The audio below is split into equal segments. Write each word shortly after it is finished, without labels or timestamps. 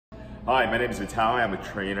Hi, my name is Vitaly. I'm a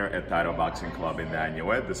trainer at Title Boxing Club in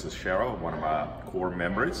Nanuet. This is Cheryl, one of my core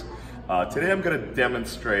members. Today I'm going to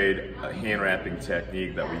demonstrate a hand wrapping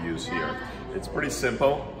technique that we use here. It's pretty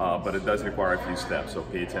simple, but it does require a few steps, so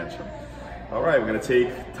pay attention. All right, we're going to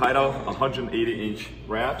take Title 180-inch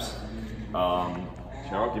wraps.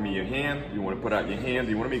 Cheryl, give me your hand. You want to put out your hand.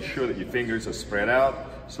 You want to make sure that your fingers are spread out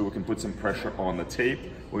so we can put some pressure on the tape.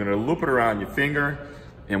 We're going to loop it around your finger,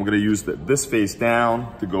 and we're going to use this face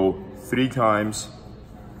down to go 3 times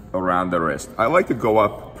around the wrist. I like to go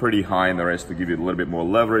up pretty high in the wrist to give you a little bit more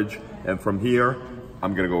leverage. And from here,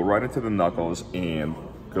 I'm going to go right into the knuckles and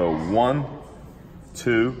go 1,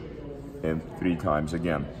 2, and 3 times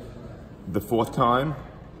again. The 4th time,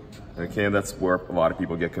 okay, that's where a lot of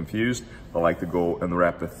people get confused. I like to go and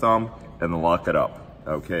wrap the thumb and lock it up,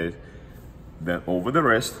 okay? Then over the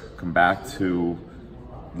wrist, come back to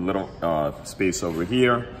little space over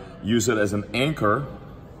here, use it as an anchor,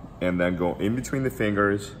 and then go in between the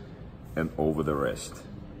fingers and over the wrist.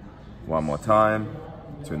 One more time,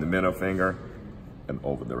 between the middle finger and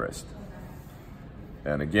over the wrist.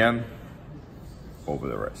 And again, over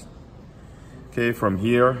the wrist. Okay, from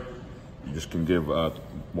here, you just can give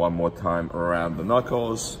one more time around the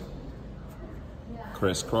knuckles,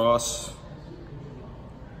 crisscross,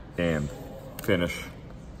 and finish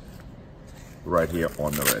right here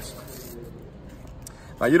on the wrist.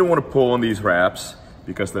 Now you don't want to pull on these wraps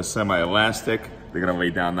because they're semi-elastic. They're gonna lay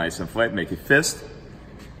down nice and flat, make a fist.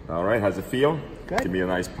 All right, how's it feel? Good. Give me a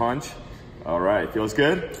nice punch. All right, feels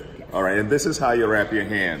good? All right, and this is how you wrap your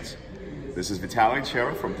hands. This is Vitaly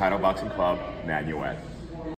Cheryl from Title Boxing Club, Nanuet.